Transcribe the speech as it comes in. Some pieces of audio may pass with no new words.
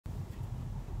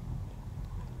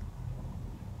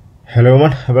Hello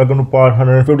everyone, welcome to part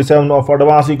 157 of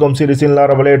Advanced Ecom series in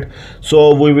Laravel 8.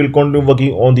 So we will continue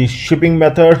working on the shipping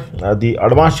method, the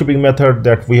advanced shipping method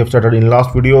that we have started in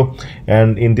last video,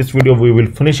 and in this video we will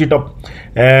finish it up.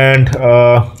 And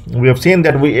we have seen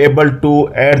that we able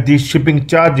to add the shipping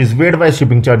charges, weight-wise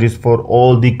shipping charges for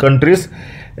all the countries,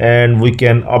 and we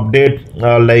can update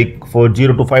like for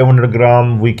 0 to 500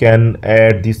 gram we can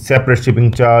add the separate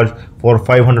shipping charge. For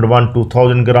 501 to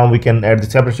 1000 gram we can add the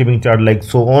separate shipping charge, like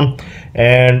so on.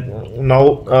 And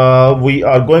now we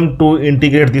are going to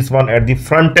integrate this one at the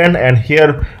front end, and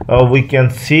here we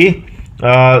can see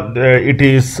it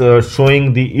is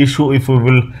showing the issue. If we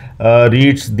will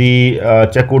reach the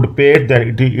checkout page,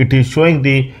 then it is showing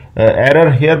the error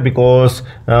here, because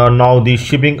now the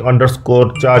shipping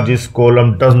underscore charges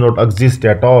column does not exist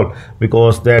at all,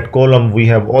 because that column we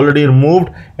have already removed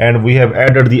and we have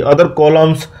added the other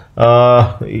columns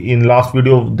in last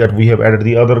video. That we have added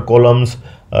the other columns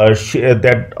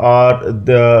that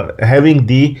are having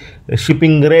the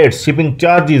shipping rates, shipping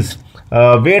charges,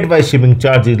 weight-wise shipping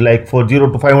charges, like for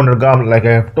 0 to 500 gram. Like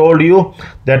I have told you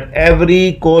that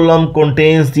every column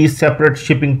contains the separate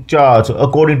shipping charge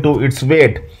according to its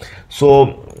weight,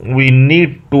 so we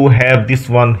need to have this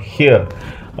one here.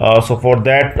 So for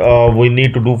that we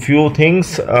need to do few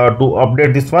things to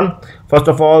update this one. First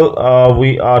of all,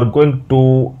 we are going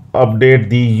to update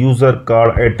the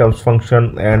userCartItems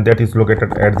function, and that is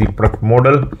located at the product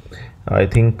model. I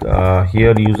think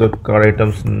here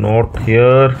userCartItems not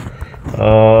here.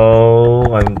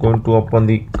 I'm going to open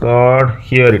the card.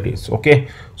 Here it is. Okay,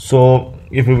 so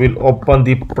if we will open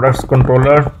the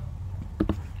ProductsController,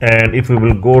 and if we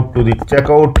will go to the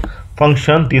checkout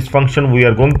function, this function we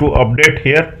are going to update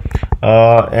here,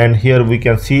 and here we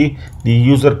can see the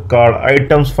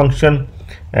userCartItems function.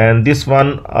 And this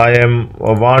one I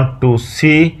want to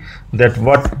see that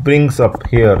what brings up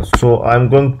here. So I'm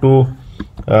going to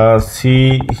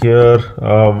see here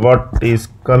what is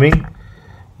coming.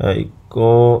 I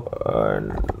go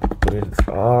and print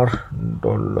our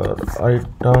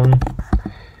 $item.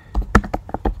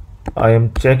 I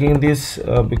am checking this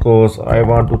because I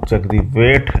want to check the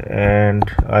weight, and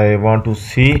I want to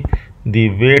see the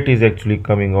weight is actually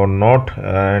coming or not.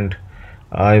 And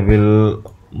I will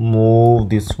move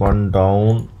this one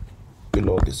down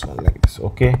below this one like this.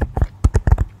 Okay,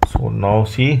 so now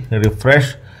see,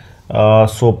 refresh.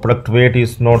 So product weight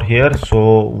is not here,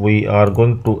 so we are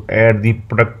going to add the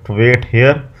product weight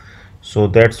here. So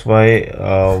that's why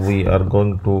we are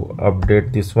going to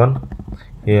update this one.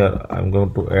 Here I'm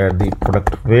going to add the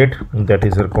product weight that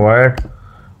is required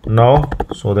now,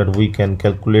 so that we can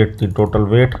calculate the total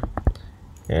weight,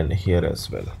 and here as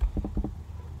well.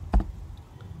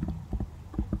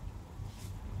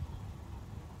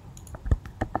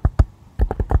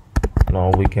 Now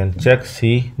we can check,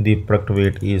 see, the product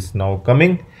weight is now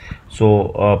coming.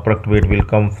 So product weight will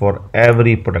come for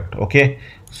every product. Okay,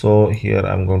 so here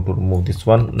I'm going to remove this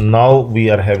one. Now we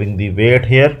are having the weight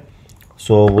here,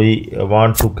 so we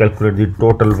want to calculate the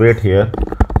total weight here.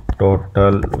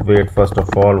 Total weight, first of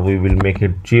all we will make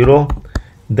it 0,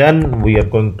 then we are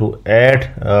going to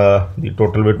add the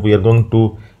total weight. We are going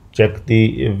to check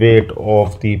the weight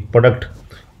of the product.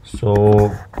 So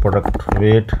product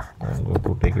weight, I'm going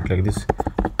to take it like this,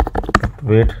 product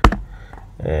weight,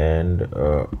 and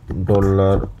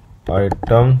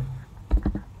 $item,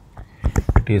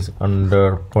 it is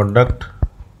under product,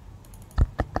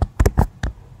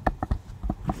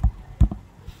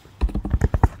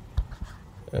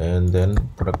 and then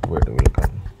product weight will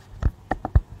come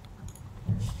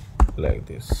like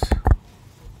this.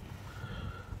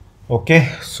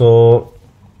 Okay, so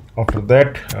after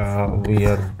that we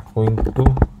are going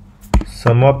to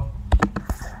sum up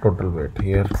total weight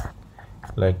here,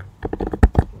 like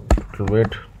total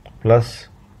weight plus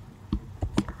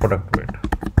product weight.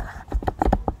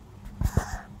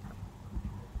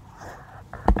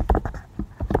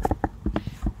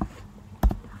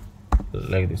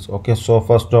 Like this. Okay, so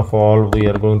first of all we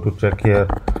are going to check here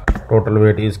total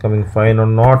weight is coming fine or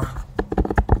not.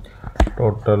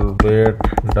 Total weight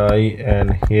die,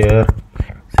 and here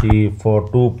see for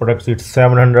two products it's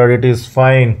 700, it is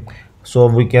fine. So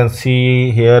we can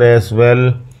see here as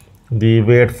well the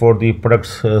weight for the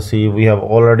products. See, we have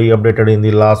already updated in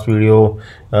the last video.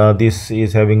 This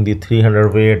is having the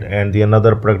 300 weight, and the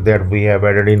another product that we have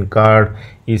added in cart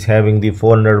is having the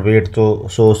 400 weight.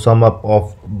 So sum up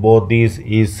of both these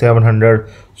is 700,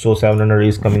 so 700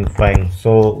 is coming fine.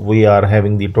 So we are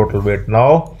having the total weight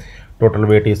now. Total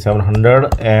weight is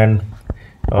 700, and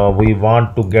we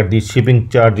want to get the shipping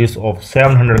charges of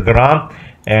 700 gram,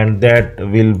 and that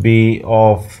will be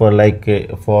of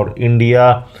for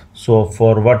India. So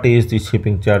for what is the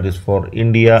shipping charges for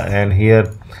India, and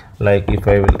here like if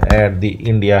I will add the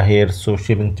India here, so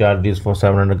shipping charges for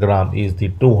 700 gram is the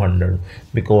 200,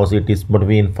 because it is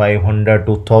between 500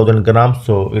 to 1000 grams,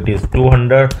 so it is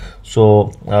 200.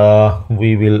 So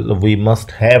we must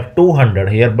have 200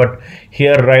 here, but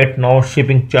here right now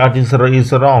shipping charges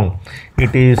is wrong.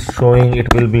 It is showing,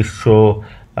 it will be show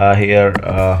here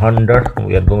 100.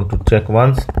 We are going to check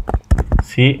once.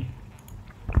 See,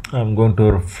 I'm going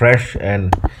to refresh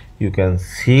and you can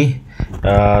see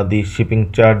the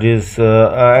shipping charges.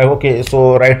 Okay,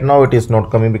 so right now it is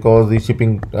not coming because the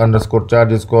shipping underscore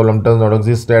charges column does not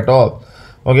exist at all.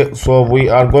 Okay, so we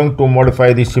are going to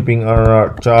modify the shipping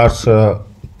charge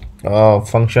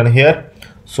function here.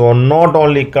 So not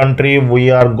only country,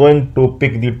 we are going to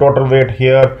pick the total weight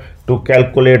here to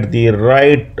calculate the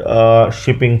right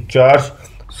shipping charge.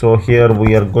 So here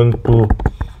we are going to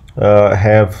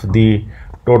have the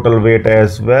total weight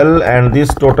as well, and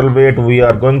this total weight we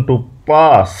are going to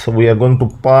pass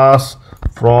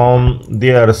from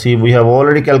there. See, we have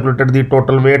already calculated the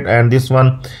total weight, and this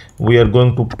one we are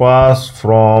going to pass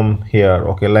from here.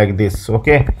 Okay, like this.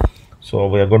 Okay, so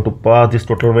we are going to pass this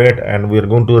total weight and we are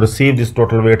going to receive this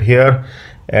total weight here.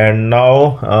 And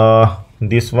now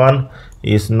this one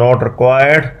is not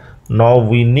required. Now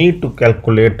we need to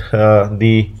calculate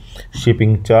the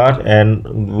shipping charge, and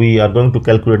we are going to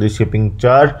calculate the shipping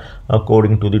charge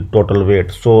according to the total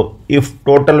weight. So if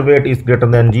total weight is greater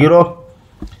than 0,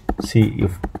 see,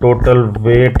 if total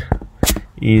weight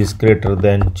is greater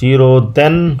than 0,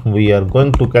 then we are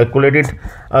going to calculate it.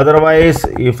 Otherwise,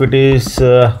 if it is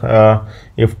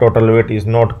if total weight is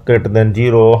not greater than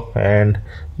 0, and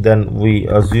then we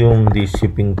assume the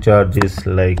shipping charge is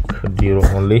like 0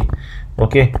 only.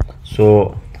 Okay,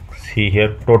 so see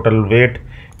here, total weight,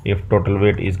 if total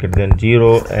weight is greater than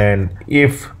 0, and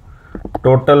if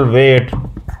total weight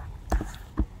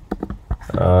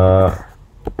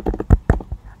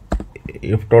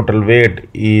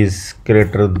is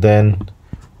greater than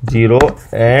 0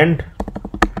 and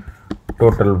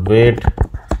total weight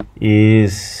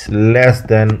is less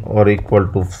than or equal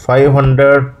to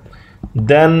 500,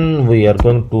 then we are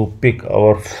going to pick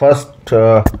our first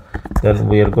then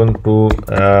we are going to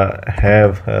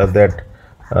have that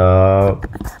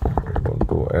going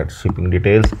to add shipping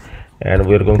details, and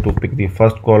we are going to pick the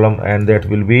first column, and that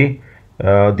will be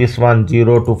this one,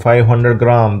 0 to 500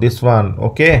 gram, this one.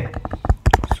 Okay,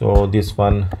 so this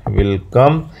one will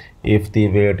come if the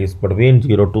weight is between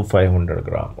 0 to 500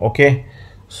 gram. Okay,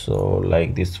 so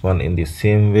like this one, in the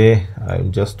same way I'll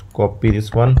just copy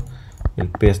this one, will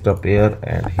paste up here,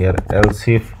 and here else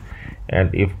if,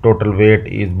 and if total weight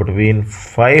is between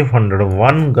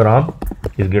 501 gram,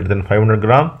 is greater than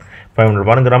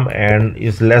 501 gram, and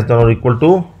is less than or equal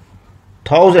to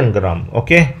 1000 gram.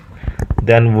 Okay,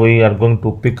 then we are going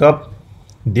to pick up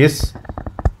this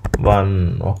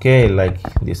one. Okay, like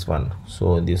this one.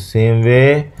 So in the same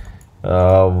way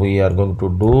we are going to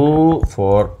do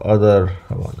for other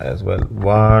one as well.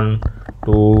 1,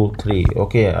 2, 3.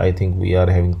 Okay, I think we are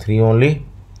having 3 only.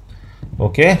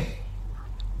 Okay,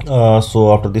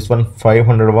 so after this one,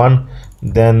 501,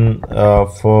 then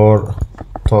for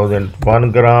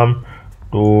 1001 gram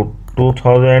to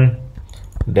 2000,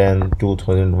 then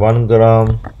 2001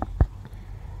 gram,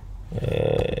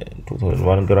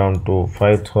 2001 gram to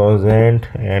 5000,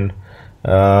 and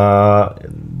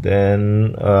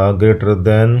then greater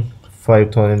than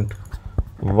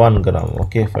 5001 gram.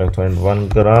 Okay, 5001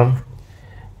 gram,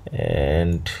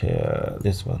 and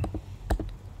this one.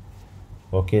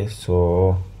 Okay,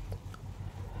 so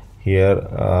here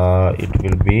it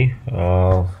will be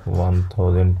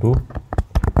 1000 to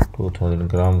 2000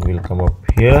 gram will come up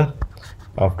here.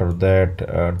 After that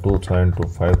 2000 to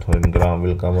 5000 gram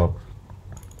will come up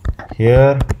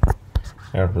here.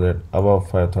 After that above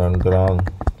 5000 gram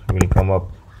will come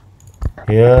up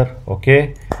here.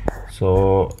 Okay,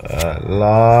 so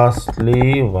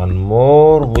lastly one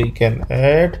more we can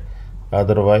add,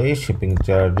 otherwise shipping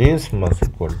charges must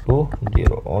equal to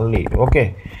 0 only.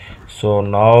 Okay, so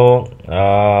now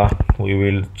we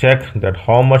will check that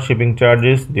how much shipping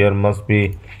charges. There must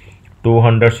be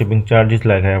 200 shipping charges,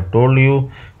 like I have told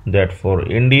you that for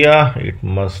India it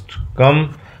must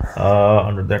come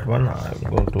under that one. I'm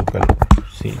going to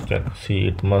see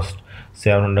it must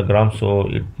 700 grams, so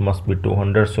it must be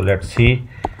 200. So let's see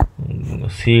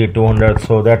 200,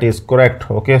 so that is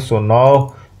correct. Okay, so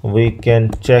now we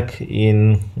can check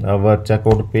in our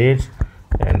checkout page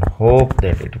and hope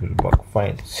that it will work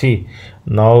fine. See,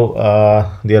 now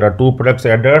there are two products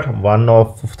added, one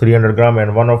of 300 gram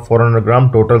and one of 400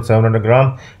 gram, total 700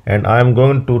 gram, and I am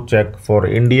going to check for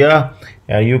India,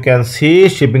 and you can see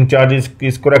shipping charge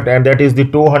is correct, and that is the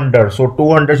 200. So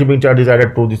 200 shipping charges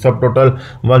added to the subtotal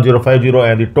 1050,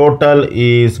 and the total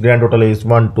is grand total is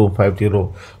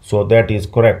 1250. So that is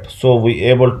correct. So we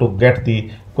able to get the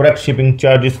correct shipping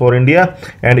charges for India.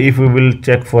 And if we will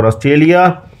check for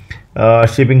Australia,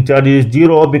 shipping charge is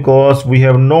 0 because we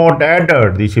have not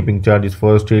added the shipping charges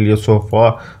for Australia so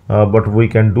far, but we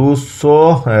can do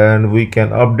so, and we can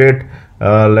update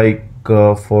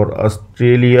for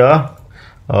Australia.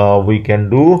 We can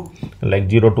do like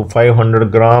 0 to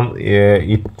 500 gram,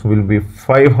 it will be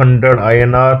 500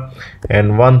 INR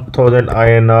and 1000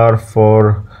 INR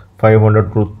for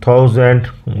 500 to 1000.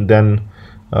 Then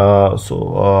we are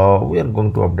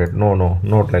going to update, no,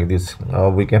 not like this.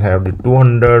 We can have the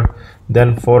 200,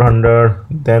 then 400,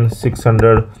 then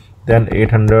 600, then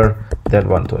 800, then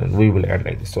 1000. We will add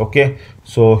like this. Okay,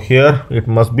 so here it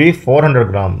must be 400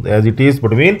 gram, as it is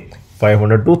between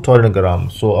 500 to 1000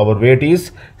 grams. So our weight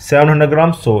is 700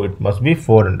 grams, so it must be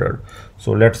 400.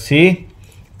 So let's see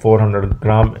 400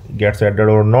 gram gets added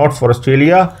or not for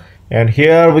Australia. And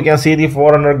here we can see the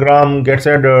 400 gram gets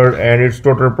added, and its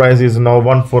total price is now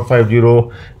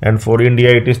 1450, and for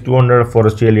India it is 200, for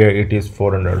Australia it is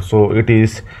 400. So it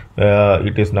is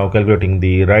now calculating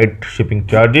the right shipping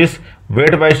charges,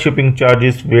 weight wise shipping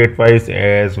charges, weight wise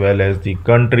as well as the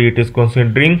country it is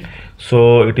considering.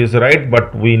 So it is right,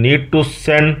 but we need to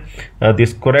send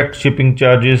this correct shipping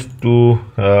charges to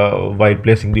while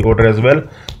placing the order as well.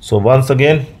 So once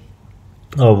again,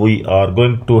 we are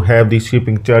going to have the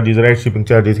shipping charges, right shipping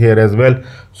charges here as well.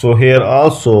 So here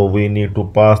also we need to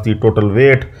pass the total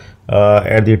weight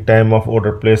at the time of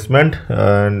order placement,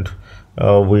 and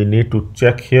we need to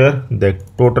check here the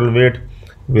total weight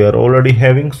we are already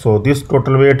having. So this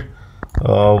total weight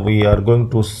we are going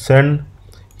to send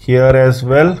here as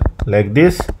well, like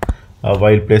this,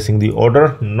 while placing the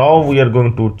order. Now we are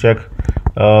going to check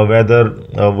whether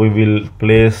we will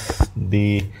place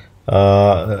the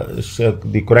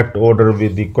correct order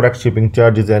with the correct shipping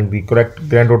charges and the correct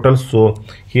grand total. So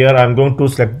here I'm going to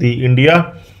select the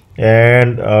India,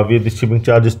 and with the shipping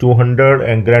charge is 200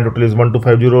 and grand total is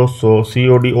 1250. So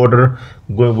COD order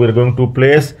we're going to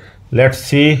place. Let's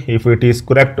see if it is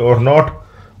correct or not.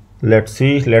 Let's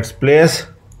see, let's place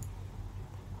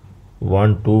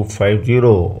 1250.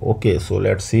 Okay, so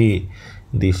let's see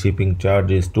the shipping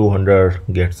charge is 200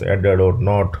 gets added or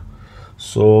not.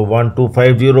 So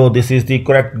 1250, this is the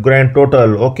correct grand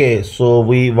total. Okay, so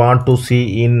we want to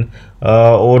see in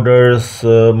orders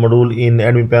module in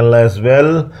admin panel as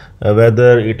well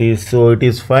whether it is, so it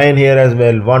is fine here as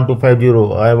well.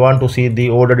 1250, I want to see the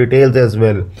order details as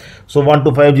well. So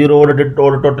 1250 order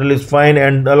total is fine,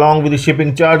 and along with the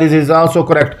shipping charges is also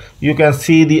correct. You can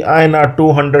see the INR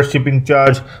 200 shipping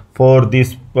charge for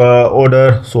this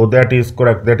order, so that is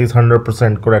correct, that is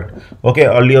 100% correct. Okay,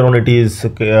 earlier on it is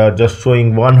just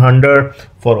showing 100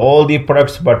 for all the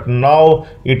products, but now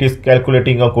it is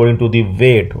calculating according to the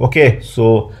weight. Okay,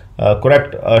 so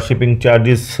correct shipping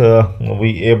charges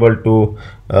we able to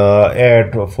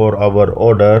add for our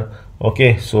order.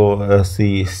 Okay, so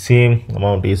the same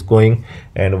amount is going,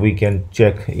 and we can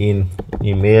check in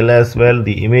email as well,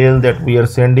 the email that we are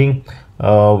sending,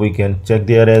 we can check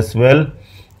there as well,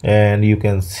 and you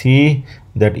can see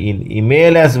that in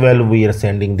email as well we are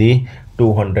sending the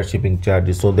 200 shipping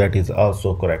charges, so that is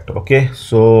also correct. Okay,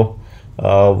 so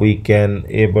we can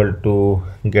able to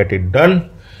get it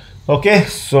done. Okay,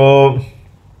 so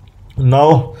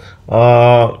now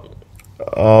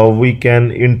we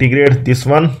can integrate this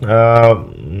one.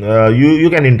 You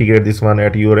can integrate this one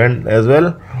at your end as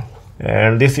well,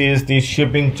 and this is the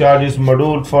shipping charges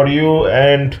module for you,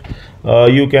 and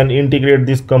you can integrate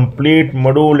this complete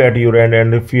module at your end,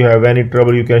 and if you have any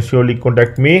trouble you can surely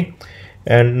contact me.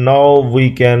 And now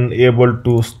we can able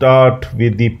to start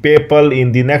with the PayPal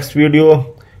in the next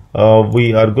video.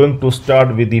 We are going to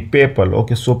start with the PayPal.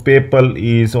 Okay, so PayPal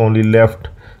is only left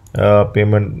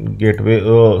payment gateway,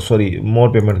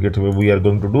 more payment gateway we are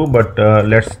going to do, but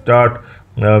let's start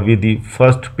with the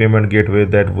first payment gateway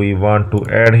that we want to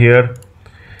add here.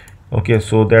 Okay,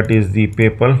 so that is the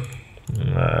PayPal.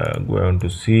 Going to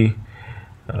see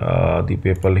the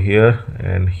PayPal here,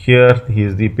 and here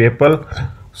is the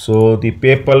PayPal. So the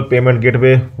PayPal payment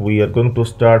gateway we are going to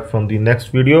start from the next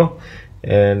video,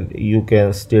 and you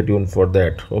can stay tuned for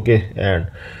that. Okay, and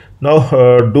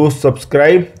now do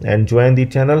subscribe and join the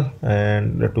channel,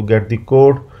 and to get the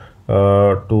code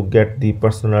to get the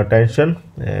personal attention.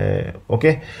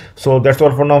 Okay, so that's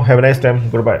all for now. Have a nice time.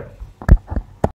 Goodbye.